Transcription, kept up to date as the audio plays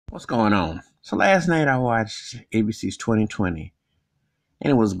What's going on? So last night I watched ABC's 2020, and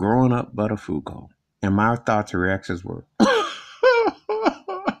it was Growing Up Buttafuoco. And my thoughts and reactions were,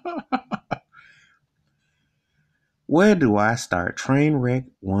 where do I start? Train wreck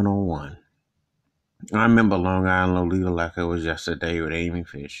 101. I remember Long Island Lolita like it was yesterday with Amy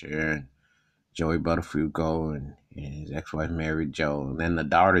Fisher and Joey Buttafuoco and his ex-wife Mary Jo. And then the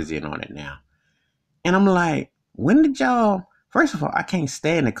daughter's in on it now. And I'm like, when did y'all? First of all, I can't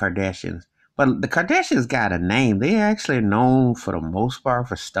stand the Kardashians, but the Kardashians got a name. They're actually known for the most part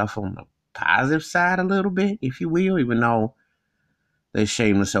for stuff on the positive side a little bit, if you will, even though they're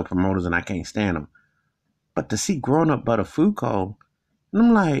shameless self promoters and I can't stand them. But to see Grown Up Buttafuoco,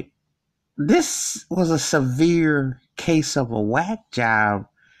 I'm like, this was a severe case of a whack job.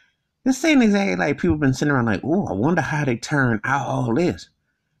 This ain't exactly like people been sitting around like, oh, I wonder how they turn out all this.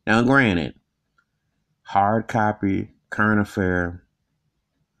 Now, granted, Hard Copy, Current Affair,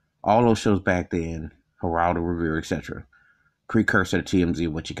 all those shows back then, Geraldo Rivera, etc., precursor to TMZ,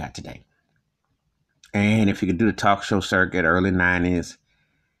 what you got today. And if you could do the talk show circuit, early 90s,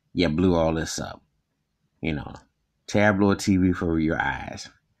 you blew all this up. You know, tabloid TV for your eyes.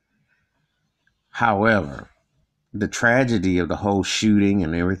 However, the tragedy of the whole shooting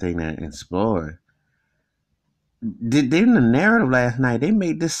and everything that explored, in the narrative last night, they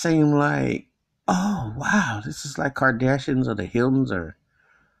made this seem like, oh, wow, this is like Kardashians or the Hiltons or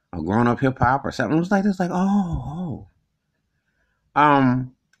grown up hip hop or something. It was like this, like,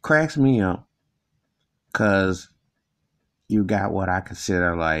 cracks me up because you got what I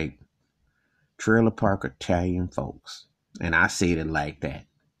consider like trailer park Italian folks, and I see it like that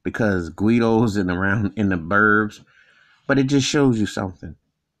because Guido's around in the burbs, but it just shows you something.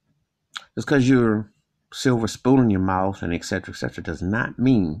 Just because you're silver spoon in your mouth and etc. does not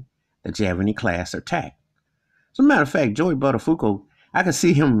mean that you have any class or tact. As a matter of fact, Joey Buttafuoco, I could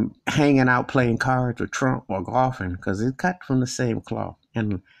see him hanging out playing cards with Trump or golfing because it's cut from the same cloth.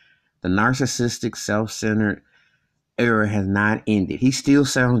 And the narcissistic, self-centered era has not ended. He still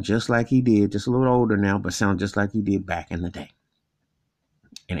sounds just like he did, just a little older now, but sounds just like he did back in the day.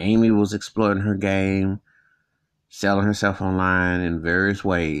 And Amy was exploiting her game, selling herself online in various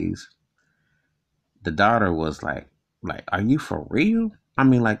ways. The daughter was like, are you for real? I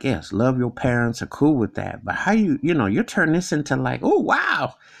mean, like, yes, love your parents are cool with that. But how you're turning this into like, oh,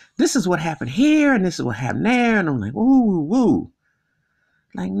 wow, this is what happened here and this is what happened there. And I'm like, ooh, woo.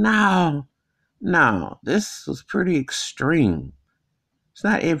 Like, no, this was pretty extreme. It's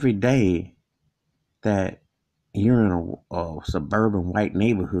not every day that you're in a suburban white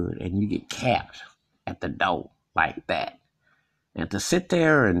neighborhood and you get capped at the door like that. And to sit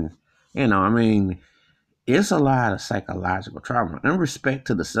there and, I mean, it's a lot of psychological trauma. In respect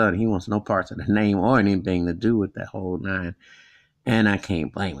to the son, he wants no parts of the name or anything to do with that whole nine. And I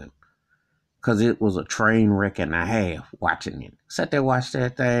can't blame him because it was a train wreck and a half watching it. Sat there, watched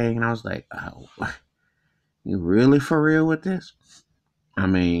that thing, and I was like, oh, you really for real with this? I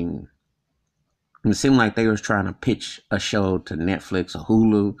mean, it seemed like they was trying to pitch a show to Netflix or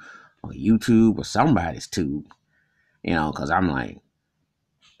Hulu or YouTube or somebody's tube, because I'm like,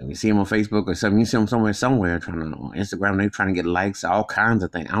 if you see him on Facebook or something, you see him somewhere trying to, on Instagram, they're trying to get likes, all kinds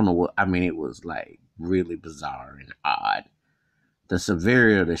of things. I don't know what, I mean, it was like really bizarre and odd. The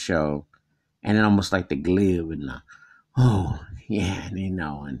severity of the show, and then almost like the glib and the, oh, yeah,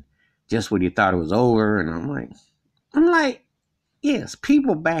 and just when you thought it was over, and I'm like, yes,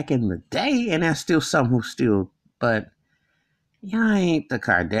 people back in the day, and there's still some who still, but y'all ain't the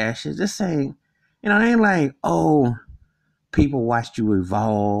Kardashians. This ain't, it ain't like, oh, people watched you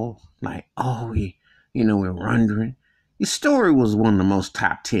evolve. Like, oh, we're wondering. Your story was one of the most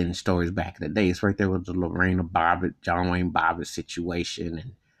top 10 stories back in the day. It's right there with the Lorena Bobbitt, John Wayne Bobbitt situation.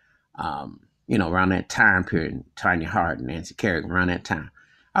 And, around that time period, Tanya Hart and Nancy Kerrigan, around that time.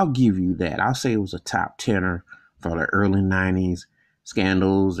 I'll give you that. I'll say it was a top 10er for the early 90s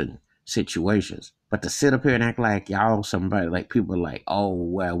scandals and situations. But to sit up here and act like y'all somebody, like people are like, oh,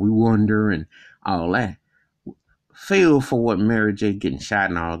 well, we wonder and all that. Feel for what Mary J getting shot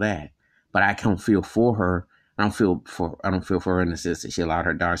and all that, but I can't feel for her. I don't feel for her in the sense that she allowed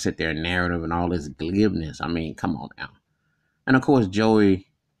her daughter to sit there and narrative and all this glibness. I mean, come on now. And of course, Joey,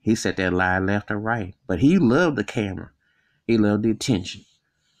 he sat there lied left or right, but he loved the camera. He loved the attention,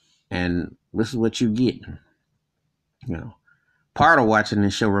 and this is what you get. Part of watching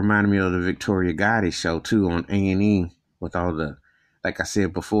this show reminded me of the Victoria Gotti show too on A&E with all the, like I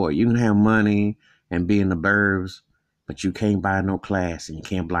said before, you can have money and be in the burbs, but you can't buy no class and you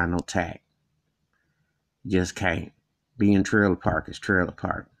can't buy no tact. You just can't. Being trailer park is trailer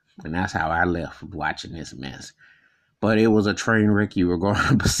park. And that's how I left watching this mess. But it was a train wreck. You were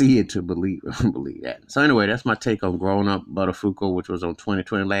going to see it to believe that. So anyway, that's my take on Growing Up Buttafuoco, which was on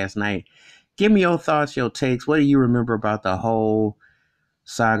 2020 last night. Give me your thoughts, your takes. What do you remember about the whole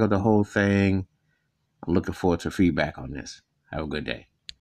saga, the whole thing? I'm looking forward to feedback on this. Have a good day.